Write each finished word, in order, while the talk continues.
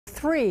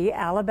3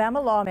 Alabama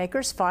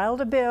lawmakers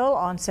filed a bill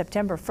on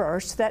September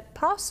 1st that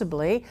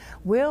possibly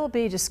will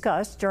be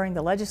discussed during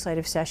the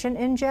legislative session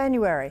in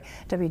January.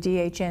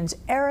 WDHN's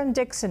Aaron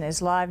Dixon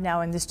is live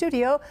now in the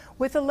studio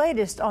with the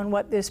latest on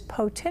what this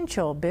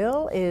potential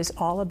bill is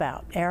all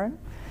about. Aaron?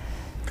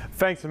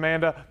 Thanks,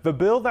 Amanda. The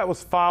bill that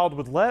was filed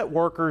would let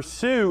workers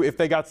sue if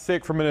they got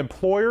sick from an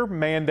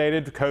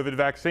employer-mandated COVID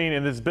vaccine,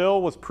 and this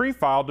bill was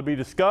pre-filed to be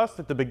discussed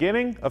at the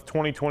beginning of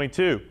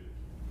 2022.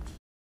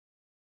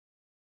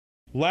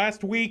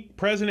 Last week,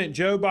 President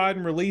Joe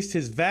Biden released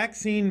his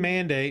vaccine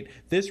mandate.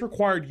 This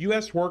required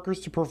U.S.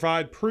 workers to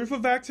provide proof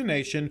of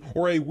vaccination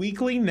or a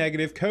weekly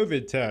negative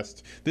COVID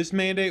test. This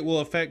mandate will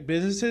affect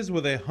businesses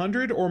with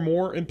 100 or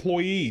more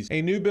employees.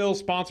 A new bill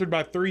sponsored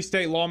by 3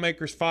 state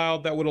lawmakers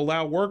filed that would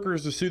allow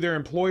workers to sue their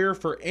employer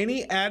for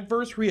any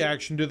adverse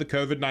reaction to the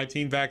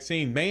COVID-19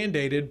 vaccine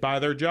mandated by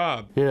their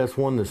job. Yeah, it's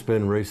one that's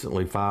been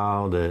recently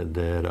filed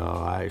that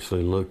I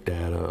actually looked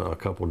at a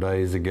couple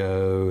days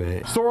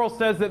ago. Sorrells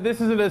says that this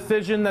is a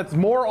decision that's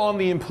more on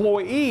the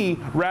employee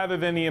rather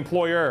than the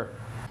employer.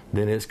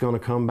 Then it's going to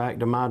come back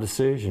to my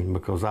decision,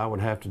 because I would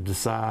have to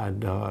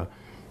decide,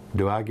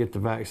 do I get the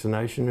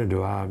vaccination or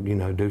do I,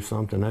 do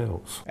something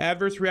else?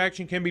 Adverse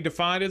reaction can be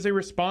defined as a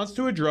response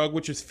to a drug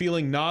which is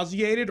feeling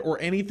nauseated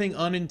or anything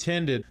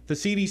unintended. The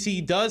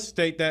CDC does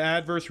state that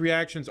adverse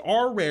reactions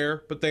are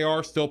rare, but they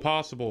are still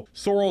possible.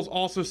 Sorrells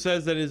also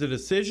says that it is a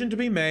decision to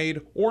be made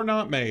or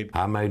not made.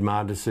 I made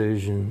my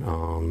decision.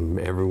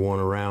 Everyone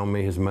around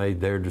me has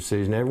made their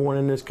decision. Everyone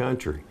in this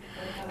country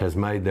has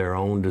made their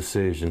own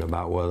decision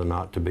about whether or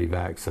not to be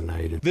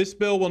vaccinated. This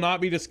bill will not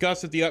be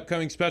discussed at the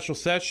upcoming special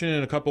session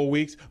in a couple of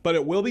weeks, but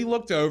it will be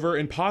looked over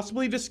and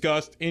possibly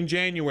discussed in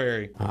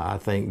January. I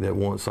think that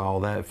once all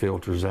that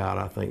filters out,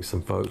 I think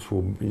some folks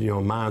will,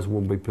 minds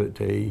will be put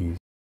to ease.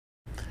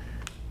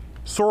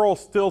 Sorrells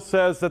still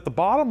says that the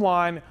bottom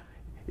line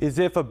is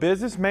if a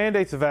business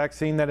mandates a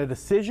vaccine, that a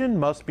decision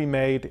must be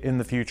made in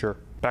the future.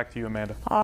 Back to you, Amanda.